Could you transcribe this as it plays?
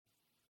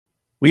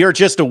We are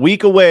just a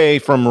week away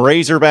from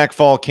Razorback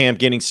Fall Camp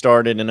getting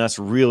started and us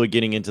really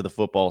getting into the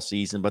football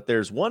season. But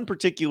there's one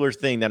particular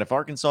thing that if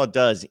Arkansas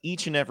does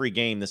each and every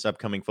game this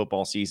upcoming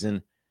football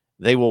season,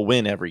 they will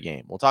win every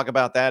game. We'll talk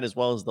about that as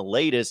well as the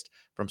latest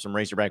from some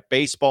Razorback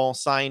baseball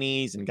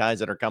signees and guys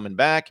that are coming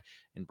back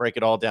and break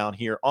it all down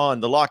here on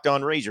the Locked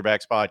On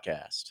Razorbacks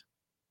podcast.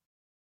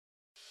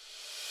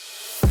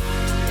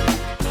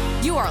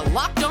 You are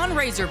Locked On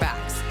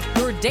Razorbacks,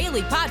 your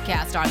daily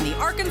podcast on the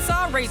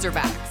Arkansas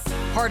Razorbacks.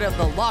 Part of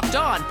the Locked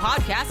On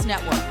Podcast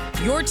Network,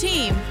 your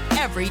team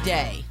every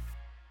day.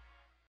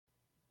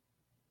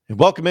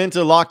 Welcome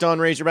into Locked On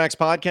Razorbacks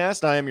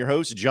podcast. I am your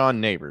host, John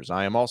Neighbors.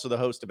 I am also the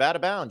host of Out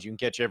of Bounds. You can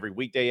catch every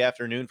weekday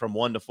afternoon from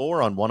 1 to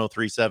 4 on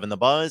 103.7 The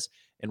Buzz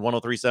and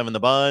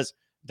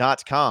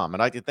 103.7thebuzz.com. I'd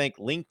like to thank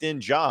LinkedIn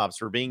Jobs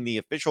for being the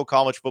official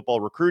college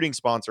football recruiting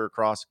sponsor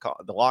across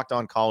the Locked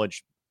On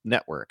College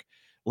Network.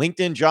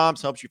 LinkedIn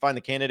Jobs helps you find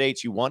the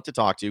candidates you want to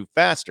talk to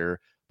faster.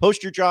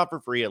 Post your job for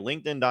free at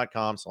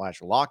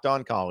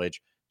linkedin.com/lockedoncollege.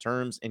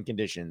 Terms and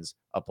conditions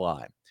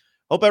apply.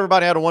 Hope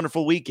everybody had a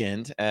wonderful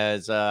weekend,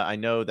 as I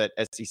know that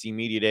SEC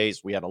Media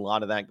Days, we had a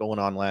lot of that going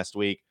on last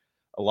week,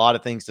 a lot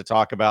of things to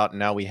talk about, and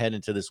now we head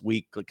into this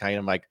week kind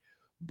of like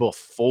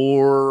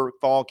before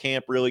fall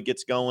camp really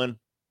gets going.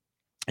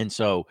 And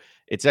so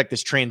it's like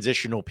this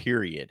transitional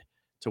period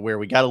to where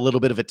we got a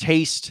little bit of a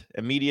taste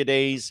of Media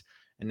Days,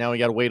 and now we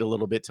got to wait a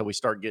little bit till we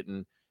start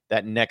getting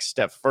that next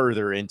step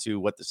further into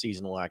what the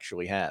season will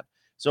actually have.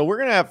 So we're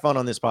going to have fun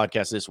on this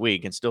podcast this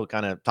week and still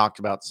kind of talk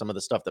about some of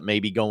the stuff that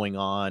may be going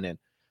on and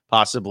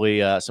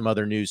possibly some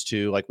other news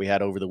too, like we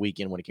had over the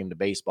weekend when it came to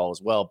baseball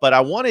as well. But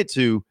I wanted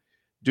to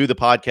do the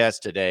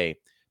podcast today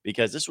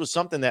because this was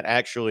something that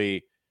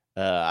actually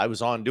I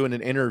was on doing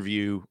an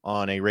interview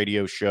on a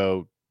radio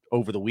show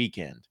over the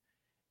weekend.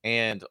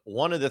 And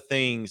one of the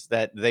things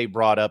that they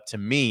brought up to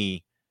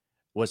me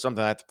was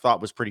something I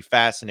thought was pretty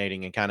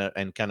fascinating and kind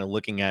of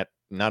looking at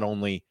not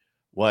only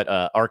what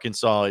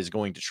Arkansas is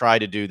going to try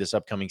to do this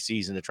upcoming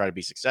season to try to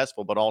be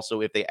successful, but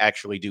also if they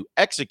actually do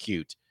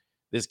execute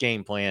this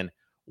game plan,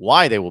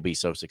 why they will be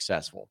so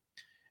successful.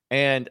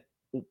 And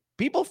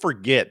people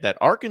forget that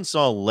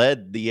Arkansas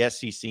led the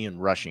SEC in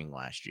rushing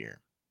last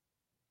year.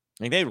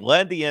 Like they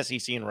led the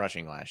SEC in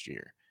rushing last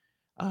year.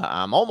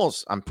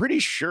 I'm pretty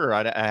sure,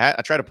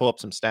 I try to pull up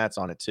some stats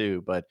on it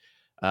too, but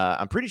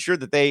I'm pretty sure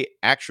that they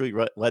actually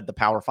led the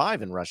Power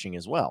 5 in rushing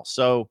as well.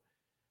 So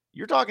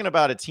you're talking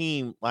about a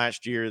team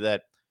last year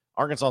that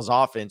Arkansas's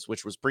offense,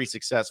 which was pretty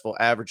successful,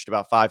 averaged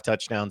about 5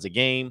 touchdowns a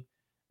game,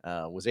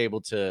 was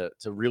able to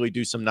really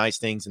do some nice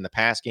things in the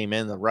pass game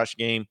and the rush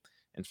game.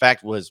 In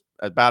fact, was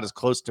about as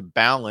close to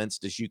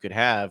balanced as you could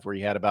have, where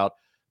you had about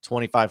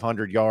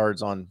 2,500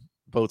 yards on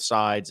both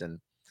sides and,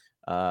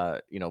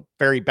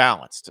 very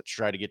balanced to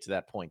try to get to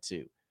that point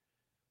too.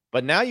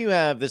 But now you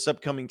have this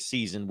upcoming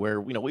season where,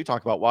 we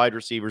talk about wide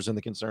receivers and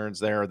the concerns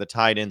there, the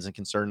tight ends and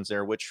concerns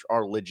there, which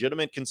are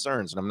legitimate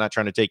concerns. And I'm not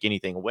trying to take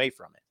anything away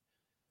from it.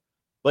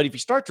 But if you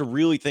start to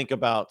really think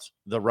about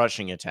the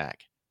rushing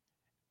attack,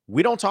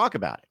 we don't talk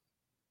about it.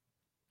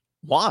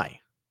 Why?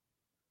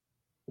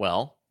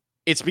 Well,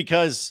 it's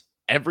because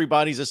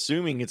everybody's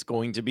assuming it's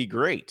going to be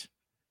great.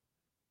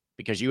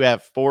 Because you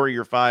have 4 of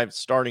your 5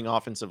 starting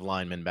offensive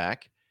linemen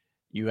back.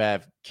 You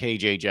have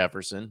KJ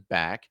Jefferson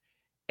back.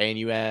 And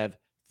you have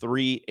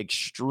 3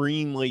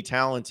 extremely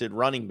talented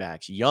running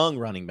backs, young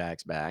running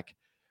backs back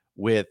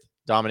with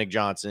Dominic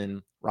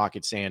Johnson,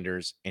 Rocket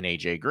Sanders, and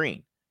AJ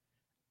Green.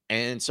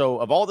 And so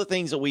of all the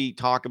things that we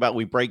talk about,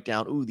 we break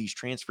down, these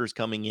transfers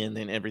coming in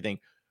and everything.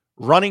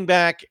 Running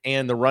back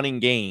and the running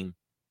game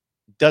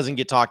doesn't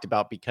get talked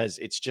about because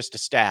it's just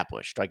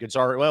established. Like it's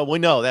already, well, we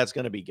know that's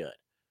going to be good.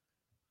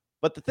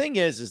 But the thing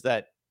is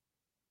that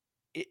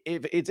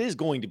it is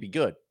going to be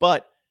good.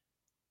 But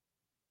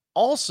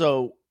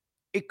also,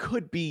 it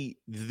could be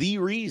the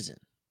reason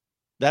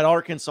that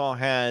Arkansas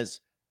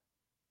has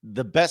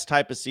the best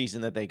type of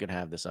season that they could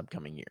have this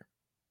upcoming year.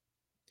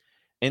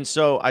 And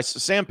so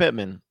Sam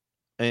Pittman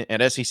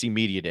at SEC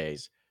Media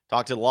Days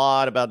talked a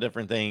lot about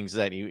different things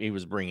that he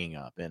was bringing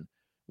up. And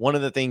one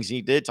of the things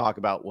he did talk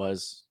about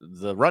was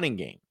the running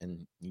game.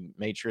 And he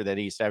made sure that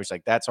he established,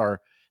 like, that's our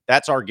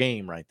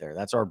game right there.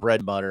 That's our bread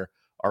and butter.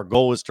 Our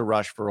goal is to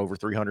rush for over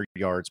 300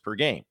 yards per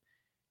game.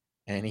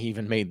 And he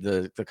even made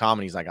the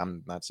comment. He's like,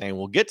 I'm not saying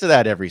we'll get to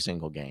that every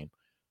single game,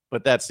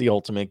 but that's the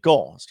ultimate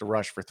goal, is to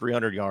rush for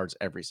 300 yards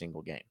every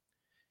single game.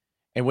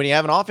 And when you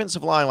have an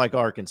offensive line like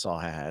Arkansas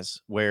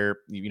has, where,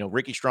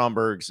 Ricky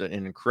Stromberg's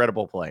an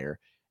incredible player,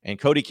 and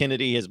Cody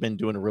Kennedy has been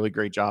doing a really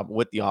great job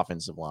with the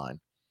offensive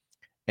line.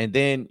 And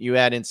then you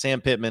add in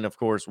Sam Pittman, of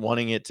course,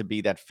 wanting it to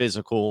be that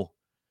physical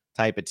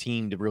type of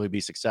team to really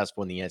be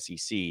successful in the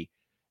SEC.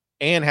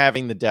 And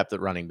having the depth at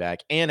running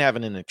back and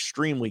having an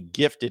extremely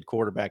gifted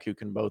quarterback who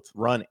can both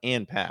run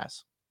and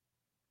pass.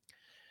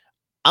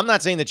 I'm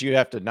not saying that you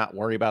have to not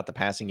worry about the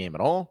passing game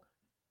at all,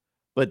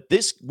 but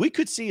we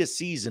could see a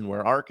season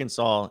where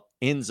Arkansas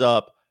ends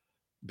up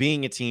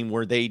being a team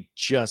where they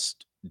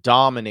just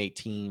dominate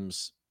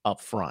teams up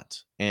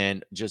front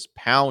and just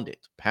pound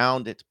it.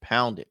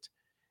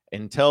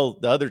 until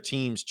the other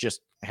teams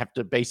just have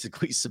to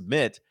basically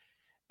submit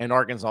and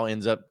Arkansas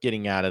ends up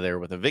getting out of there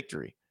with a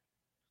victory.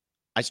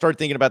 I started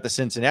thinking about the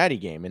Cincinnati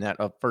game in that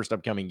first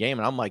upcoming game,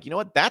 and I'm like, you know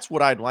what? That's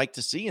what I'd like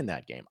to see in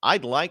that game.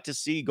 I'd like to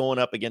see going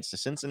up against a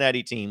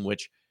Cincinnati team,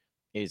 which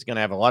is going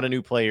to have a lot of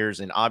new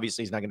players, and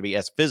obviously is not going to be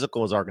as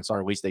physical as Arkansas,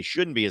 or at least they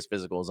shouldn't be as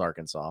physical as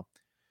Arkansas,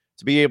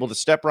 to be able to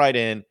step right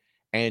in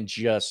and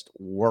just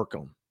work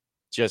them,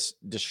 just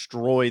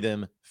destroy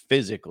them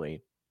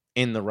physically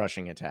in the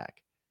rushing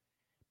attack.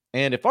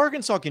 And if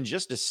Arkansas can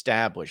just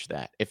establish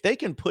that, if they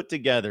can put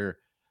together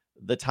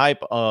the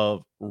type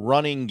of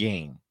running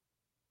game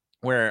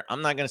where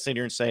I'm not going to sit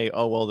here and say,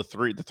 oh, well, the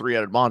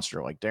three-headed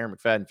monster like Darren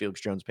McFadden,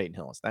 Felix Jones, Peyton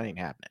Hillis, that ain't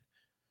happening.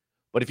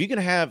 But if you can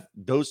have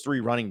those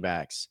three running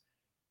backs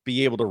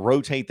be able to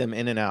rotate them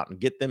in and out and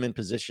get them in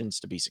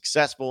positions to be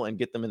successful and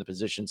get them in the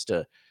positions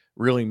to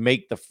really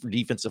make the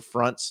defensive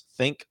fronts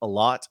think a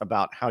lot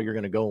about how you're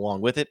going to go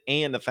along with it.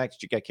 And the fact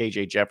that you got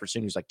KJ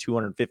Jefferson, who's like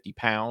 250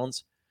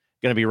 pounds,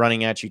 going to be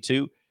running at you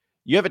too,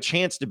 you have a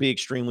chance to be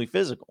extremely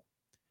physical.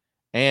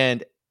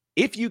 And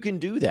if you can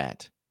do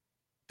that,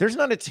 there's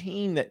not a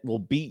team that will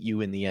beat you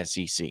in the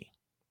SEC.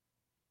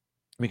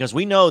 Because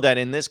we know that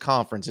in this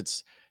conference,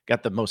 it's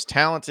got the most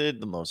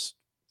talented, the most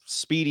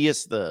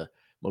speediest, the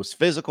most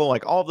physical,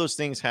 like all of those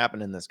things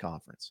happen in this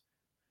conference.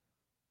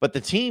 But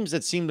the teams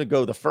that seem to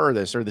go the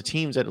furthest, or the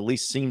teams that at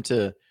least seem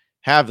to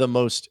have the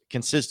most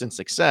consistent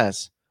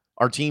success,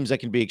 are teams that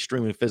can be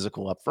extremely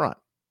physical up front.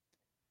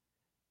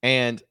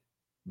 And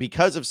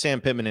because of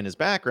Sam Pittman and his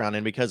background,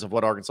 and because of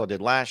what Arkansas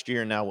did last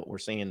year, and now what we're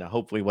seeing,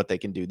 hopefully what they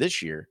can do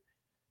this year,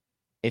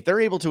 if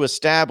they're able to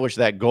establish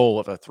that goal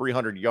of a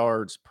 300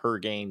 yards per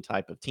game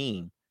type of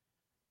team,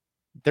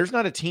 there's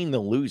not a team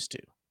they'll lose to.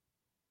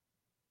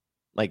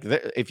 Like,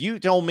 if you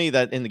told me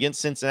that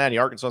against Cincinnati,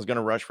 Arkansas is going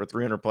to rush for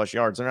 300 plus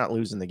yards, they're not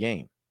losing the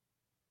game.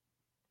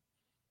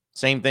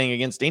 Same thing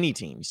against any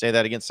team. You say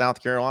that against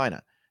South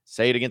Carolina.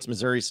 Say it against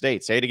Missouri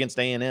State. Say it against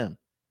A&M.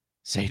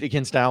 Say it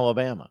against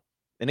Alabama.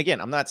 And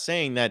again, I'm not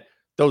saying that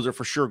those are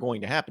for sure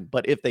going to happen,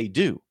 but if they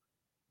do,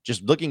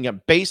 just looking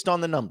at based on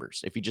the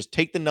numbers, if you just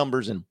take the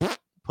numbers and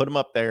put them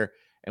up there,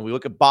 and we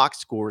look at box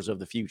scores of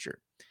the future,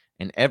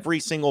 and every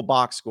single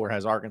box score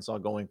has Arkansas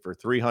going for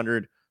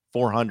 300,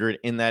 400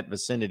 in that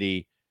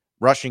vicinity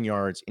rushing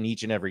yards in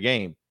each and every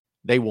game,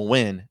 they will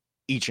win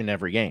each and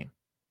every game.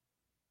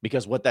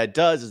 Because what that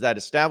does is that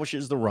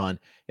establishes the run.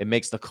 It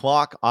makes the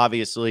clock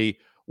obviously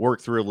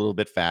work through a little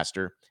bit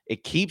faster.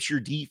 It keeps your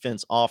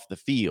defense off the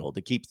field.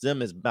 It keeps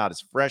them about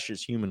as fresh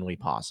as humanly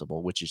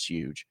possible, which is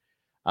huge.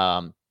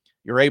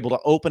 You're able to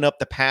open up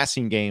the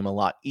passing game a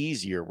lot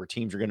easier where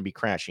teams are going to be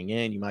crashing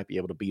in. You might be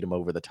able to beat them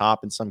over the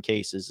top in some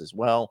cases as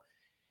well.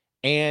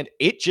 And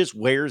it just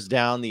wears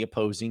down the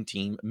opposing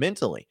team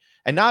mentally.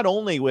 And not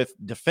only with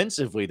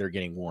defensively, they're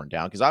getting worn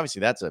down, because obviously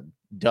that's a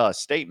duh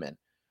statement.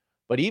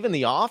 But even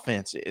the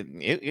offense,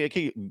 it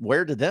can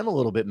wear to them a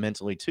little bit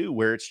mentally too,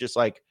 where it's just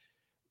like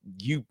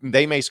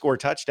they may score a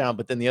touchdown,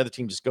 but then the other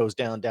team just goes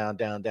down,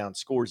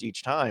 scores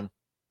each time.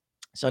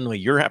 Suddenly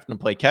you're having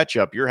to play catch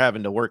up. You're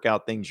having to work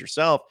out things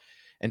yourself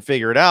and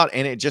figure it out.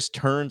 And it just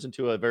turns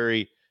into a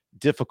very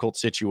difficult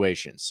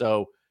situation.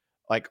 So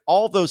like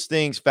all those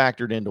things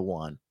factored into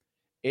one,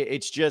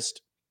 it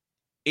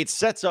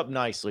sets up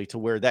nicely to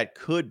where that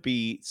could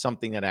be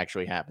something that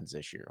actually happens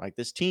this year. Like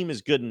this team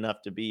is good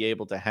enough to be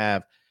able to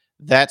have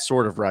that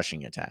sort of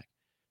rushing attack.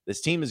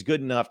 This team is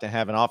good enough to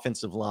have an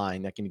offensive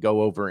line that can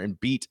go over and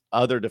beat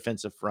other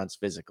defensive fronts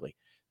physically.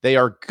 They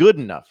are good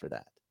enough for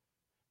that.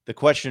 The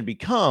question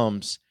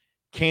becomes,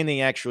 can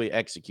they actually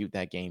execute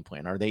that game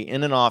plan? Are they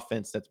in an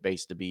offense that's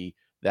based to be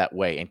that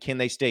way? And can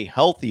they stay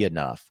healthy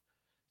enough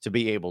to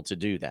be able to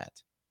do that?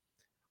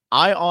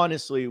 I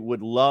honestly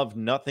would love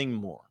nothing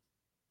more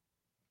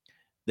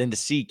than to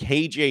see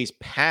KJ's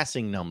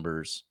passing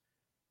numbers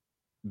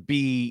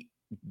be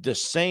the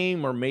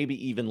same or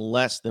maybe even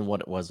less than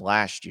what it was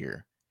last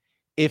year,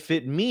 if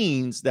it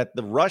means that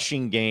the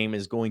rushing game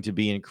is going to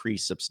be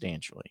increased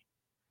substantially.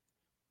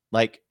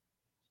 Like,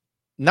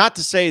 not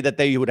to say that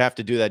they would have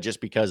to do that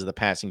just because of the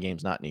passing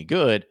game's not any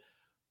good,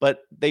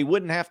 but they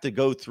wouldn't have to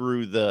go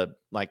through the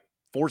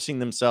forcing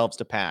themselves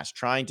to pass,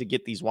 trying to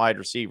get these wide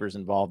receivers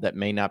involved that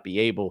may not be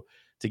able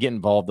to get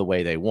involved the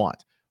way they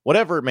want,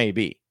 whatever it may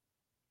be.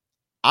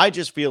 I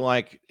just feel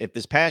like if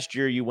this past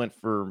year you went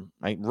for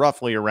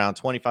roughly around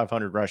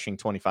 2,500 rushing,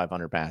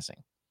 2,500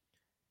 passing,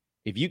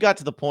 if you got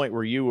to the point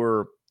where you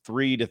were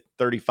 3,000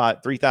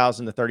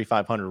 to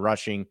 3,500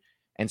 rushing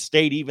and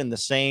stayed even the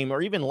same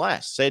or even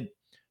less, said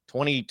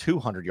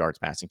 2,200 yards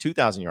passing,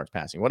 2,000 yards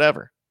passing,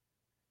 whatever,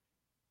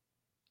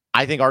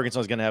 I think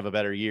Arkansas is going to have a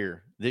better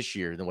year this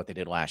year than what they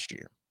did last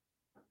year.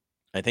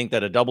 I think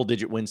that a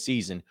double-digit win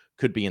season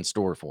could be in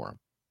store for them.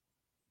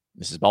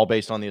 This is all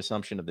based on the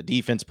assumption of the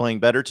defense playing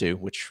better too,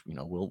 which,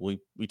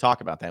 we talk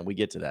about that and we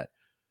get to that.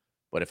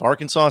 But if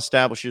Arkansas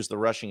establishes the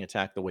rushing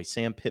attack the way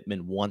Sam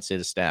Pittman wants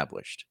it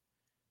established,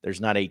 there's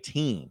not a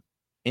team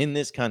in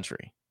this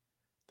country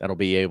that'll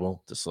be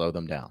able to slow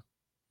them down.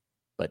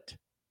 But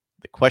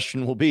the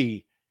question will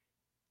be,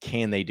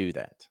 can they do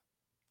that?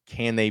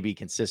 can they be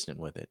consistent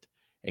with it?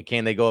 And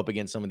can they go up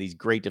against some of these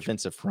great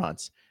defensive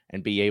fronts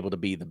and be able to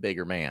be the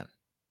bigger man?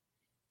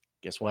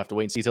 Guess we'll have to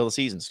wait and see till the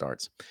season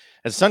starts.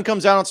 As the sun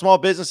comes out on small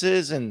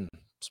businesses, and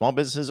small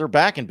businesses are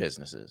back in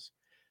businesses,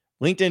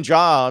 LinkedIn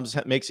Jobs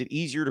makes it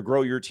easier to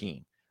grow your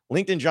team.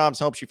 LinkedIn Jobs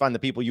helps you find the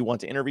people you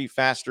want to interview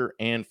faster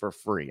and for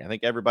free. I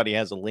think everybody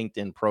has a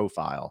LinkedIn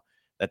profile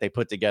that they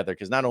put together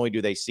because not only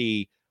do they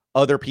see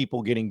other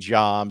people getting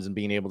jobs and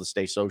being able to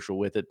stay social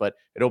with it, but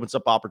it opens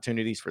up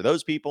opportunities for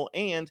those people,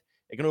 and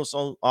it can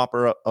also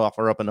offer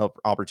up an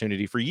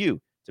opportunity for you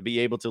to be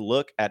able to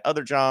look at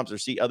other jobs or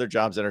see other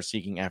jobs that are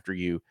seeking after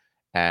you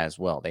as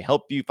well. They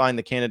help you find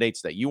the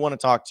candidates that you want to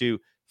talk to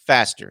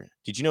faster.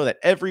 Did you know that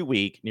every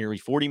week, nearly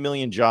 40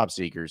 million job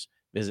seekers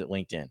visit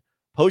LinkedIn?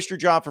 Post your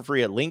job for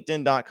free at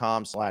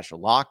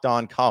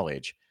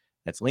linkedin.com/lockedoncollege.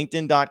 That's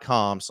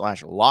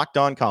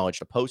linkedin.com/lockedoncollege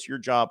to post your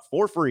job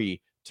for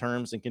free.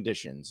 Terms and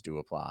conditions do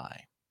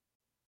apply.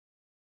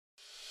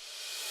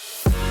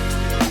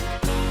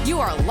 You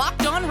are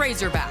Locked On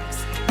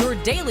Razorbacks, your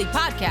daily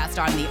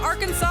podcast on the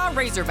Arkansas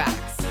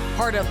Razorbacks,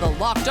 part of the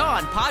Locked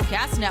On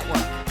Podcast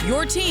Network,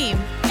 your team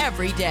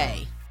every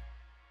day.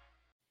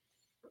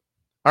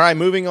 All right,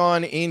 moving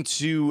on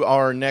into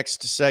our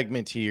next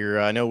segment here.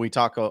 I know we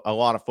talk a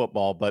lot of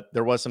football, but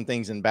there was some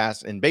things in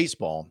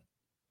baseball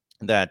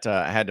that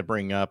I had to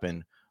bring up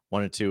and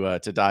wanted to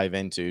dive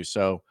into.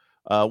 So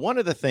one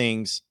of the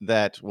things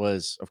that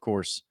was, of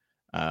course,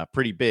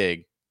 pretty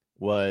big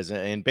was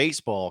in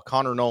baseball,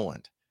 Connor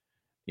Noland.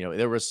 You know,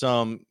 there was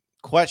some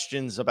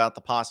questions about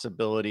the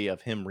possibility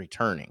of him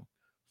returning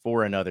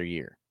for another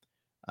year,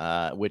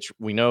 which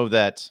we know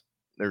that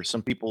there's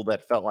some people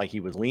that felt like he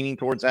was leaning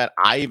towards that.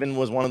 I even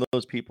was one of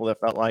those people that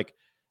felt like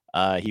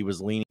he was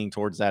leaning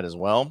towards that as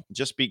well.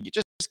 Just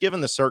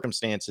given the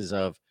circumstances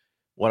of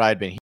what I'd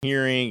been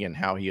hearing and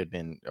how he had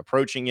been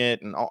approaching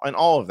it and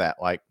all of that,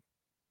 like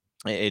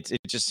it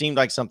just seemed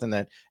like something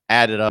that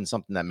added up and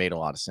something that made a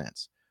lot of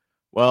sense.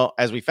 Well,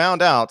 as we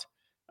found out,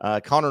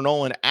 Connor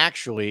Noland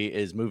actually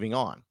is moving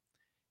on.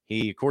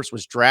 He, of course,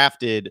 was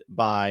drafted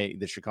by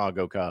the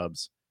Chicago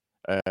Cubs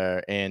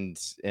and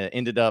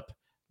ended up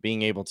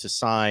being able to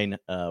sign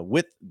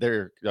with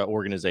their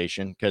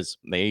organization, because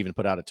they even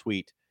put out a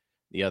tweet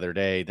the other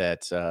day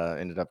that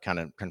ended up kind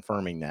of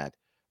confirming that.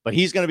 But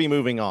he's going to be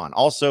moving on.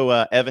 Also,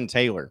 Evan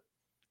Taylor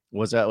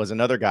was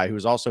another guy who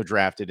was also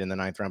drafted in the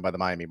 9th round by the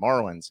Miami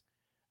Marlins.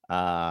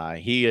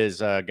 He is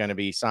going to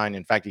be signed.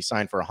 In fact, he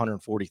signed for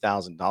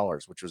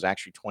 $140,000, which was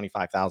actually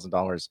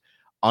 $25,000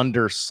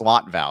 under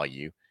slot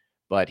value.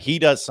 But he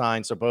does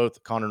sign. So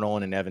both Connor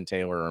Noland and Evan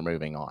Taylor are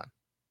moving on.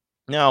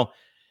 Now,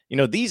 you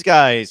know, these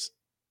guys,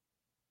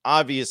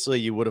 obviously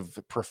you would have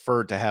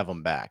preferred to have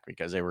them back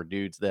because they were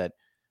dudes that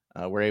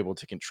were able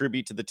to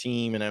contribute to the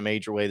team in a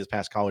major way this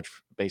past college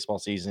baseball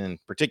season,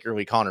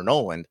 particularly Connor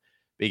Noland,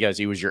 because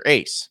he was your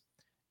ace.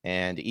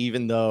 And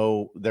even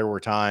though there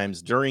were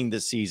times during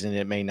this season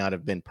it may not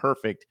have been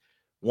perfect,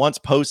 once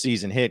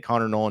postseason hit,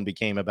 Connor Noland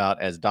became about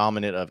as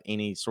dominant of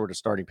any sort of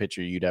starting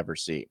pitcher you'd ever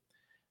see.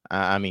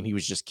 I mean, he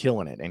was just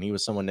killing it. And he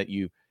was someone that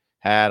you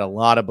had a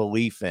lot of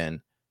belief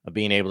in of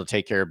being able to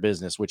take care of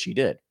business, which he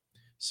did.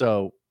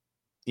 So,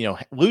 you know,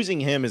 losing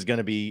him is going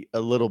to be a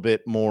little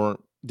bit more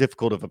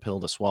difficult of a pill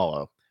to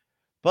swallow.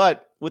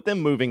 But with them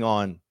moving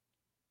on,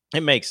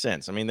 it makes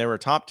sense. I mean, they were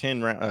top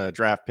 10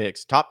 draft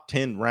picks, top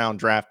 10 round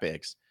draft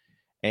picks.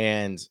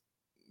 And,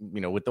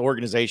 you know, with the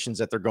organizations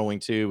that they're going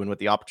to and with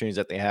the opportunities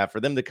that they have, for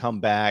them to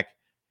come back,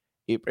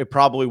 it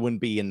probably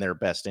wouldn't be in their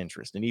best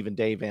interest. And even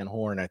Dave Van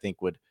Horn, I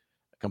think, would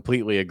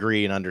completely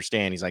agree and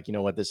understand. He's like, you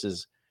know what, this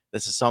is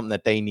something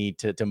that they need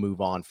to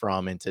move on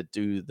from and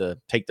to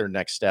take their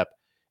next step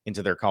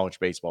into their college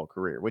baseball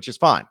career, which is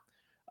fine.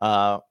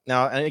 Now,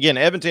 and again,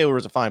 Evan Taylor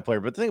was a fine player,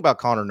 but the thing about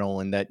Connor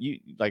Noland that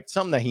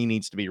something that he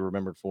needs to be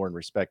remembered for and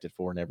respected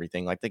for and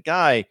everything, like the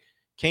guy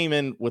came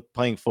in with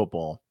playing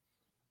football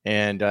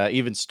and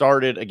even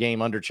started a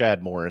game under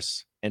Chad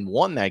Morris and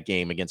won that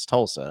game against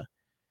Tulsa.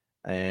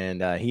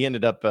 And he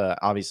ended up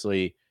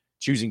obviously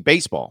choosing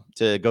baseball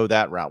to go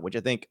that route, which I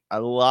think a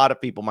lot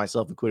of people,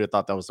 myself included,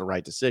 thought that was the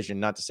right decision.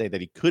 Not to say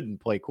that he couldn't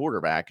play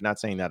quarterback, not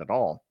saying that at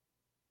all,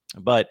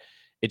 but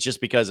it's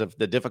just because of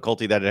the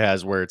difficulty that it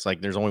has where it's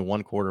like there's only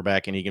one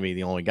quarterback and he can be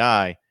the only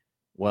guy.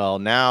 Well,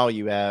 now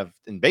you have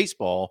in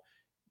baseball,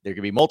 there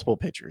could be multiple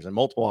pitchers and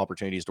multiple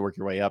opportunities to work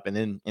your way up. And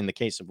then in the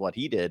case of what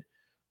he did,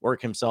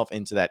 work himself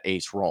into that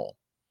ace role.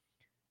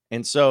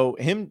 And so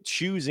him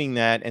choosing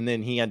that, and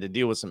then he had to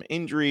deal with some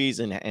injuries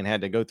and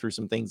had to go through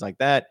some things like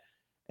that.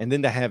 And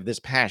then to have this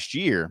past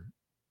year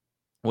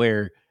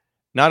where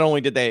not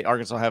only did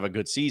Arkansas have a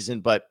good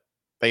season, but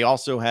they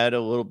also had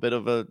a little bit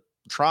of a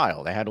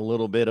trial. They had a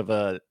little bit of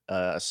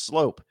a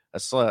slope, a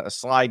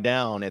slide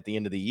down at the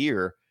end of the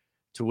year,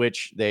 to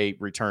which they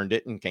returned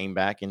it and came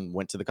back and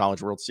went to the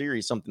College World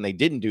Series, something they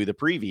didn't do the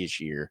previous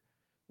year,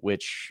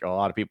 which a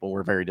lot of people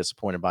were very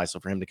disappointed by. So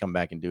for him to come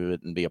back and do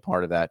it and be a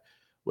part of that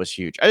was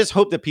huge. I just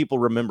hope that people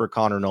remember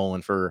Connor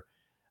Noland for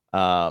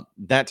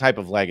that type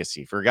of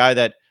legacy, for a guy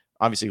that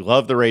obviously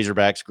loved the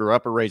Razorbacks, grew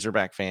up a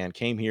Razorback fan,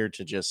 came here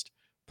to just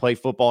play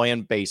football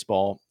and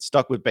baseball,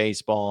 stuck with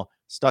baseball,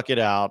 stuck it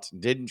out,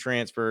 didn't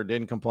transfer,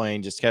 didn't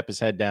complain, just kept his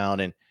head down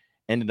and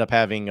ended up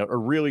having a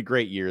really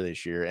great year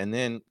this year. And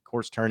then, of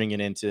course, turning it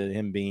into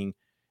him being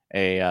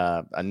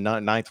a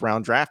ninth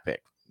round draft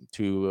pick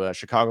to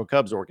Chicago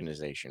Cubs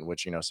organization,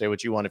 which, say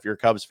what you want if you're a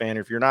Cubs fan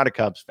or if you're not a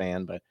Cubs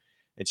fan, but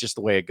it's just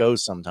the way it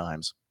goes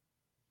sometimes.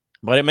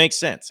 But it makes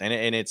sense.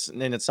 And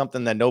it's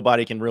something that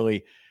nobody can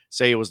really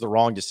say it was the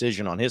wrong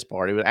decision on his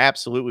part. It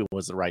absolutely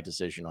was the right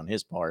decision on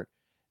his part.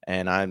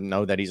 And I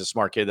know that he's a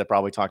smart kid that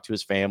probably talked to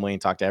his family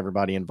and talked to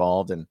everybody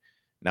involved. And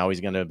now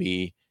he's going to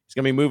be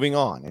moving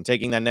on and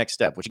taking that next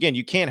step, which again,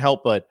 you can't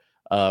help but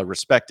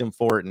respect him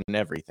for it and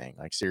everything.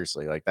 Like,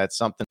 seriously, like that's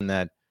something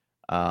that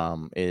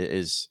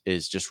is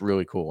just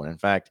really cool. And in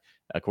fact,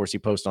 of course, he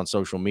posted on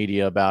social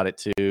media about it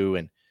too,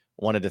 and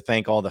wanted to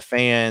thank all the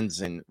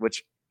fans, and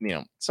which,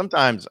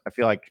 sometimes I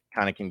feel like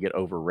kind of can get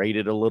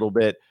overrated a little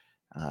bit,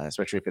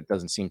 especially if it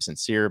doesn't seem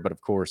sincere. But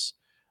of course,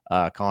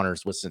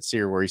 Connors was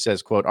sincere, where he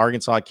says, quote,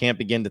 "Arkansas, I can't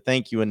begin to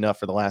thank you enough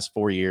for the last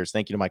 4 years.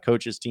 Thank you to my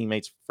coaches,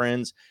 teammates,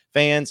 friends,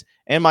 fans,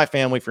 and my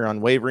family for your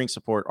unwavering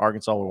support.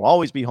 Arkansas will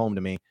always be home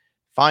to me.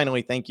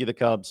 Finally, thank you, the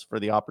Cubs, for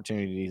the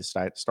opportunity to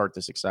start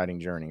this exciting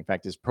journey." In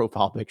fact, his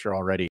profile picture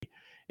already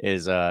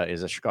is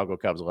a Chicago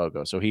Cubs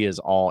logo. So he is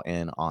all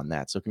in on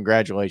that. So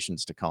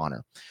congratulations to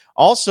Connor.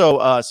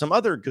 Also, some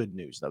other good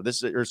news, though.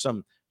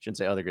 Shouldn't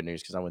say other good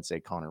news, because I wouldn't say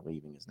Connor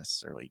leaving is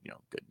necessarily,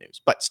 good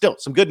news. But still,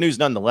 some good news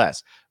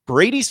nonetheless.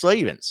 Brady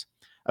Slavens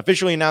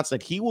officially announced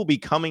that he will be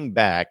coming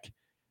back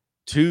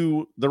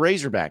to the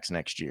Razorbacks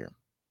next year.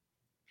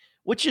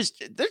 Which is,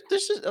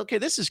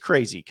 this is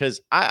crazy,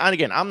 because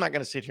I'm not going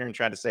to sit here and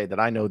try to say that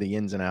I know the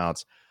ins and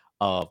outs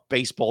of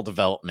baseball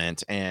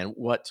development and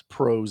what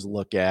pros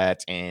look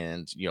at,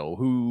 and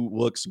who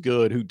looks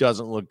good, who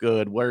doesn't look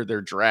good, where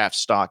their draft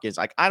stock is.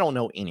 Like, I don't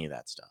know any of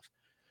that stuff.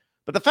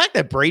 But the fact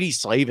that Brady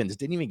Slavens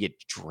didn't even get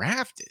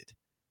drafted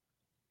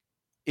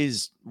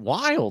is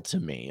wild to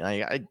me.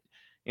 I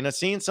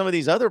seeing some of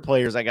these other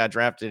players that got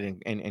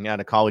drafted and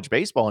out of college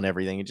baseball and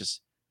everything, it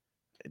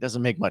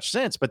doesn't make much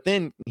sense. But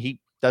then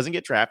he doesn't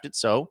get drafted,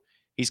 so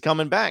he's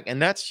coming back,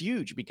 and that's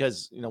huge,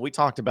 because we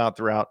talked about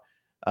throughout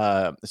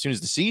as soon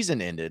as the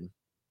season ended,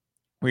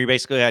 where you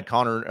basically had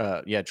Peyton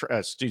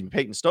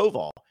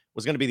Stovall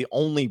was going to be the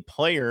only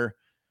player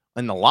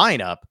in the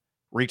lineup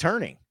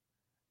returning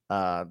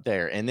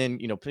there. And then,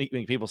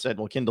 people said,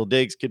 well, Kendall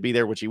Diggs could be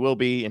there, which he will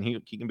be, and he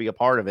can be a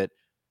part of it.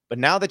 But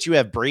now that you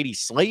have Brady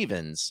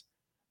Slavens,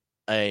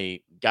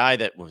 a guy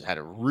that had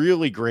a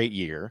really great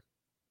year,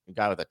 a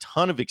guy with a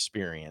ton of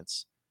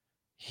experience,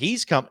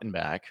 he's coming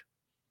back.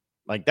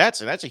 Like,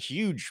 that's a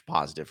huge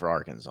positive for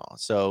Arkansas.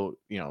 So,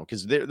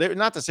 because they're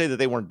not to say that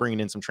they weren't bringing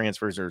in some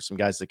transfers or some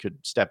guys that could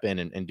step in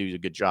and do a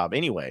good job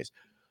anyways.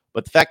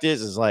 But the fact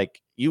is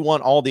like, you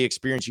want all the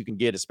experience you can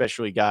get,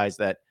 especially guys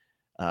that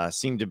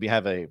seem to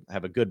have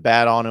a good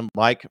bat on them,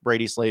 like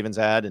Brady Slavens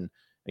had. And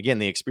again,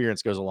 the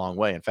experience goes a long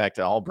way. In fact,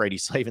 all Brady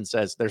Slavens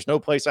says, "There's no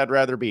place I'd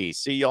rather be.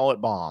 See y'all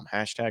at Baum.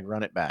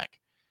 #RunItBack."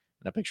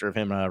 And a picture of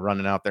him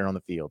running out there on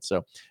the field.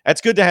 So that's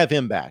good to have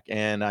him back.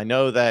 And I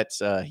know that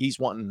he's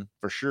wanting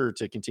for sure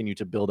to continue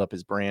to build up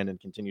his brand and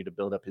continue to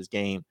build up his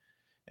game,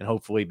 and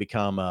hopefully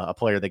become a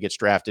player that gets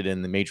drafted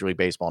in the Major League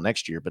Baseball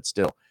next year. But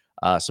still,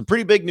 some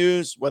pretty big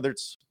news, whether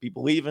it's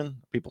people leaving,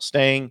 people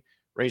staying,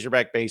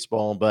 Razorback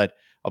baseball. But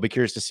I'll be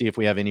curious to see if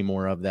we have any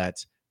more of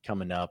that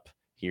coming up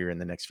here in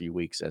the next few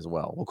weeks as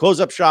well. We'll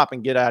close up shop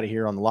and get out of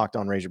here on the Locked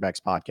On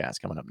Razorbacks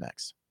podcast coming up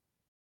next.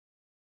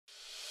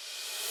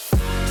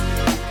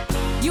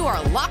 You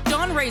are Locked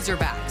On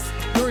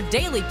Razorbacks, your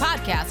daily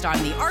podcast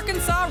on the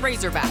Arkansas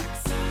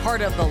Razorbacks,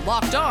 part of the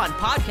Locked On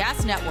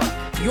Podcast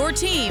Network, your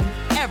team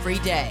every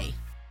day.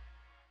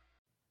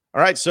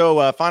 All right,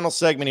 so final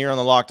segment here on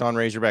the Locked On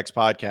Razorbacks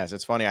podcast.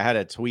 It's funny, I had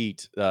a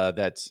tweet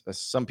that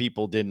some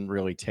people didn't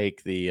really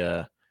take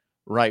the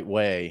right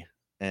way,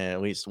 and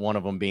at least one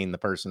of them being the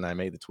person I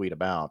made the tweet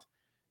about.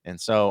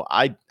 And so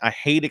I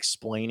hate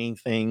explaining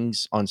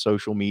things on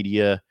social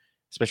media,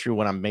 especially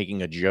when I'm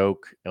making a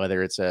joke,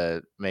 whether it's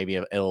maybe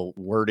an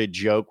ill-worded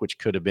joke, which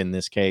could have been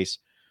this case.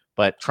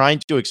 But trying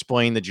to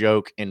explain the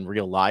joke in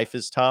real life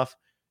is tough.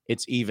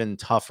 It's even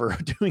tougher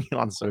doing it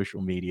on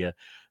social media.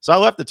 So I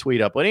left the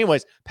tweet up. But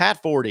anyways,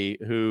 Pat Forty,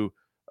 who,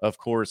 of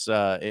course,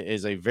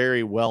 is a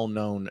very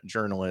well-known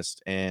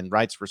journalist and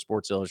writes for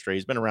Sports Illustrated.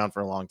 He's been around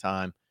for a long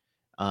time.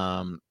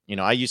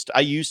 I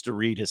used to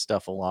read his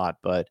stuff a lot,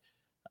 but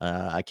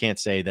I can't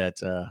say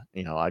that,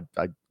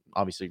 I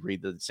obviously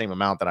read the same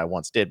amount that I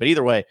once did. But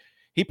either way,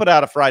 he put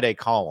out a Friday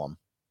column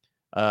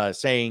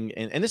saying,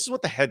 and this is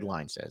what the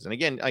headline says. And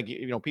again,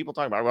 people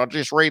talk about, well,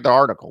 just read the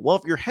article. Well,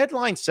 if your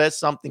headline says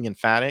something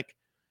emphatic,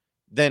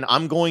 then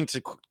I'm going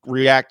to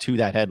react to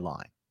that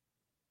headline,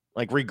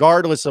 like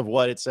regardless of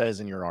what it says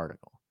in your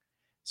article.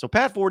 So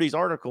Pat Forty's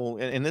article,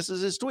 and this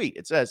is his tweet,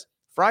 it says,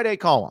 Friday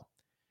column,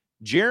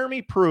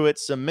 Jeremy Pruitt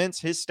cements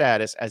his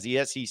status as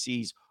the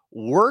SEC's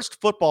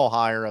worst football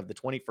hire of the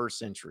 21st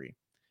century,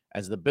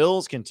 as the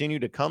Bills continue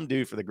to come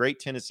due for the great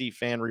Tennessee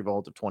fan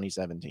revolt of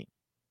 2017.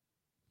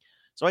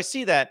 So I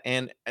see that,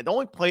 and the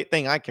only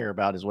thing I care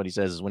about is what he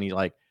says is when he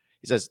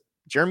says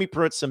Jeremy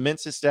Pruitt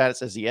cements his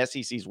status as the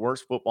SEC's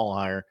worst football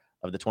hire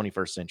of the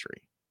 21st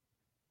century.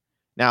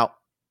 Now,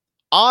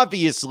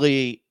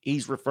 obviously,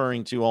 he's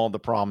referring to all the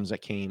problems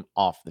that came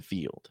off the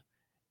field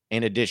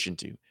in addition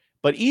to.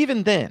 But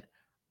even then,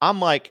 I'm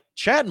like,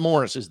 Chad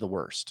Morris is the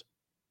worst.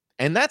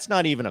 And that's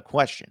not even a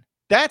question.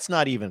 That's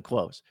not even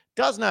close.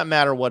 Does not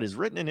matter what is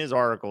written in his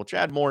article.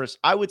 Chad Morris,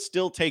 I would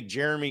still take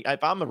Jeremy.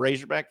 If I'm a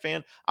Razorback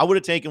fan, I would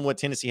have taken what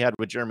Tennessee had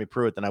with Jeremy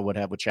Pruitt than I would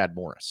have with Chad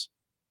Morris.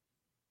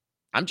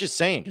 I'm just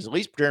saying, because at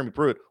least Jeremy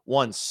Pruitt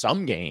won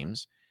some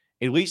games.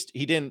 At least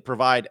he didn't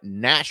provide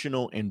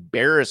national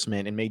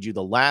embarrassment and made you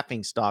the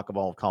laughing stock of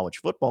all of college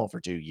football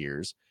for 2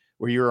 years,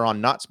 where you were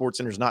on not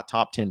SportsCenter's not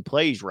top 10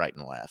 plays right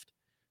and left.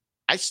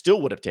 I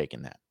still would have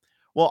taken that.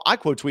 Well, I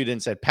quote tweeted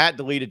and said, Pat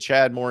deleted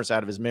Chad Morris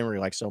out of his memory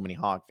like so many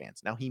Hog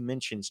fans. Now, he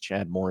mentions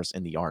Chad Morris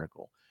in the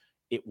article.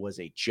 It was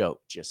a joke,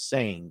 just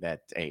saying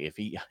that, hey, if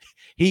he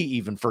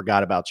even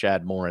forgot about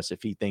Chad Morris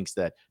if he thinks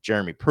that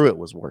Jeremy Pruitt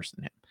was worse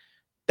than him.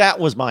 That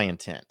was my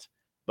intent.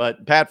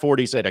 But Pat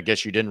Forty said, I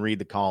guess you didn't read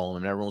the column.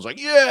 And everyone was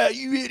like, yeah,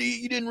 you idiot,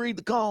 you didn't read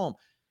the column.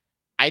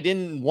 I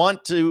didn't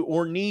want to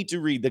or need to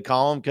read the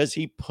column because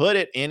he put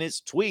it in his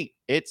tweet.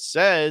 It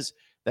says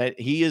that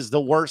he is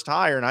the worst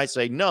hire. And I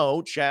say,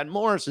 no, Chad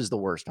Morris is the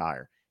worst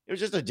hire. It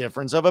was just a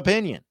difference of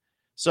opinion.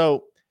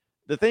 So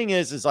the thing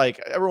is like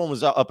everyone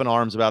was up in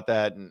arms about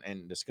that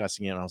and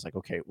discussing it. And I was like,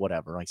 okay,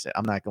 whatever. Like I said,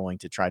 I'm not going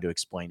to try to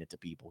explain it to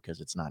people because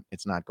it's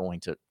not going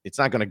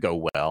to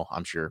go well,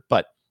 I'm sure.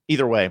 But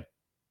either way,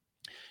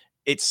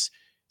 it's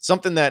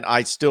something that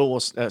I still will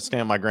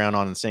stand my ground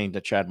on and saying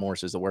that Chad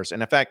Morris is the worst.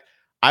 And in fact,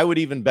 I would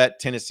even bet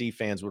Tennessee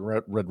fans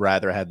would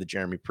rather have the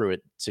Jeremy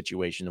Pruitt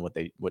situation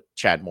than what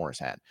Chad Morris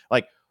had.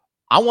 Like,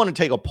 I want to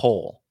take a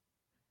poll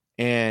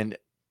and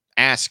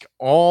ask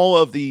all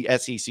of the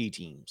SEC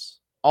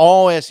teams,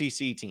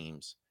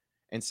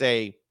 and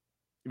say,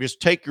 just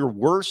take your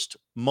worst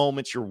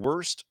moments, your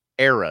worst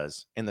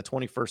eras in the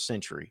 21st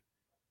century.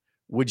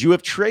 Would you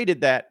have traded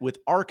that with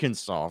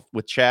Arkansas,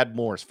 with Chad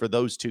Morris for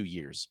those 2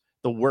 years,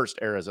 the worst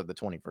eras of the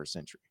 21st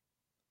century?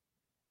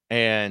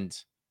 And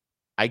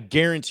I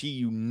guarantee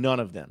you none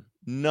of them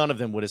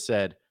would have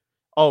said,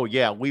 oh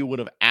yeah, we would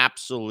have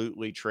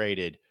absolutely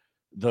traded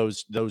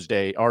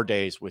our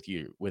days with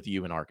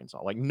you in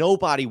Arkansas. Like,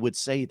 nobody would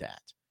say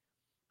that.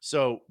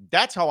 So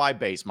that's how I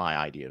base my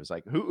idea. It was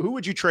like, who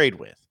would you trade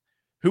with?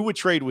 Who would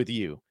trade with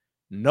you?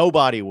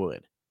 Nobody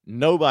would.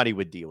 Nobody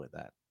would deal with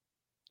that.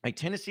 Like,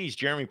 Tennessee's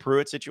Jeremy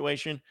Pruitt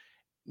situation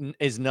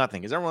is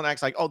nothing. Because everyone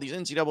acts like, oh, these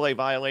NCAA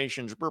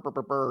violations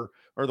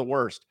are the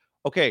worst.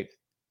 Okay.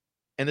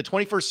 In the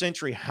 21st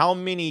century, how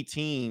many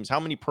teams, how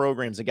many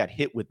programs that got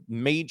hit with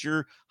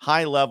major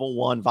high-level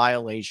 1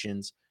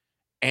 violations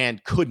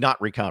and could not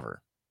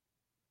recover?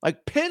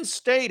 Like, Penn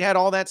State had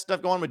all that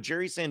stuff going on with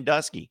Jerry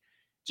Sandusky.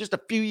 Just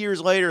a few years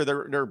later,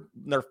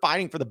 they're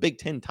fighting for the Big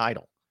Ten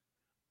title.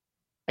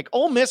 Like,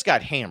 Ole Miss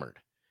got hammered.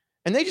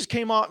 And they just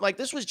came out like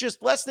this was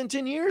just less than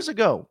 10 years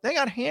ago. They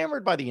got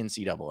hammered by the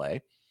NCAA.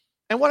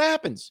 And what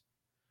happens?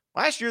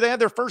 Last year, they had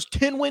their first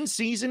 10-win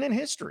season in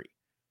history.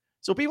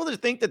 So people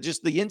that think that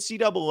just the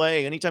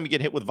NCAA, anytime you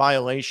get hit with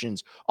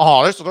violations,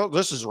 oh,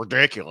 this is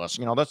ridiculous.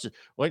 You know,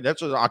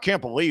 I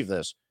can't believe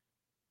this.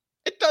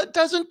 It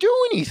doesn't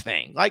do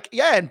anything. Like,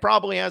 yeah, it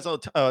probably has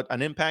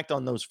an impact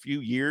on those few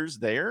years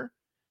there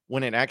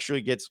when it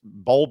actually gets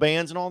bowl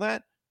bans and all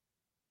that.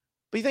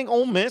 But you think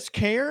Ole Miss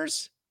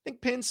cares? I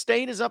think Penn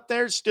State is up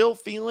there still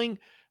feeling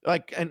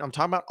like, and I'm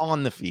talking about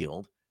on the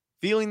field,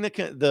 feeling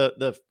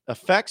the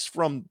effects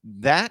from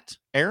that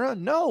era?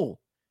 No.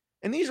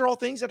 And these are all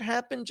things that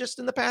happened just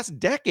in the past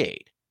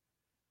decade.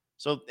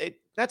 So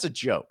that's a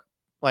joke.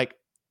 Like,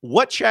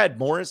 what Chad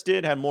Morris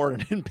did had more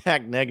of an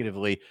impact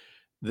negatively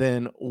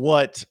than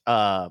what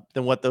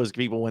those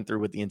people went through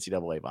with the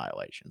NCAA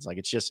violations. Like,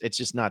 it's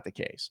just not the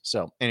case.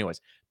 So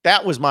anyways,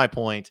 that was my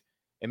point.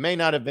 It may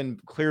not have been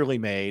clearly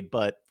made,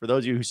 but for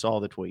those of you who saw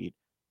the tweet,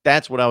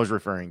 that's what I was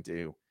referring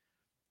to.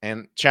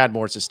 And Chad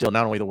Morris is still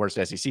not only the worst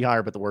SEC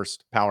hire, but the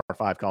worst Power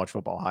 5 college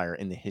football hire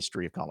in the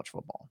history of college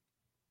football.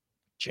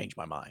 Change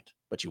my mind,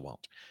 but you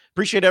won't.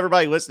 Appreciate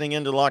everybody listening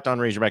into the Locked On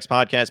Razorbacks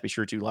podcast. Be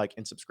sure to like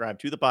and subscribe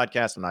to the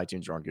podcast on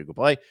iTunes or on Google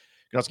Play. You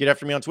can also get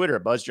after me on Twitter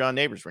at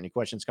BuzzJohnNeighbors for any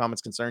questions,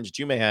 comments, concerns that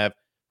you may have.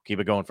 Keep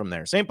it going from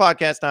there. Same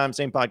podcast time,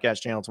 same podcast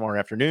channel tomorrow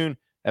afternoon.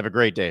 Have a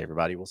great day,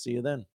 everybody. We'll see you then.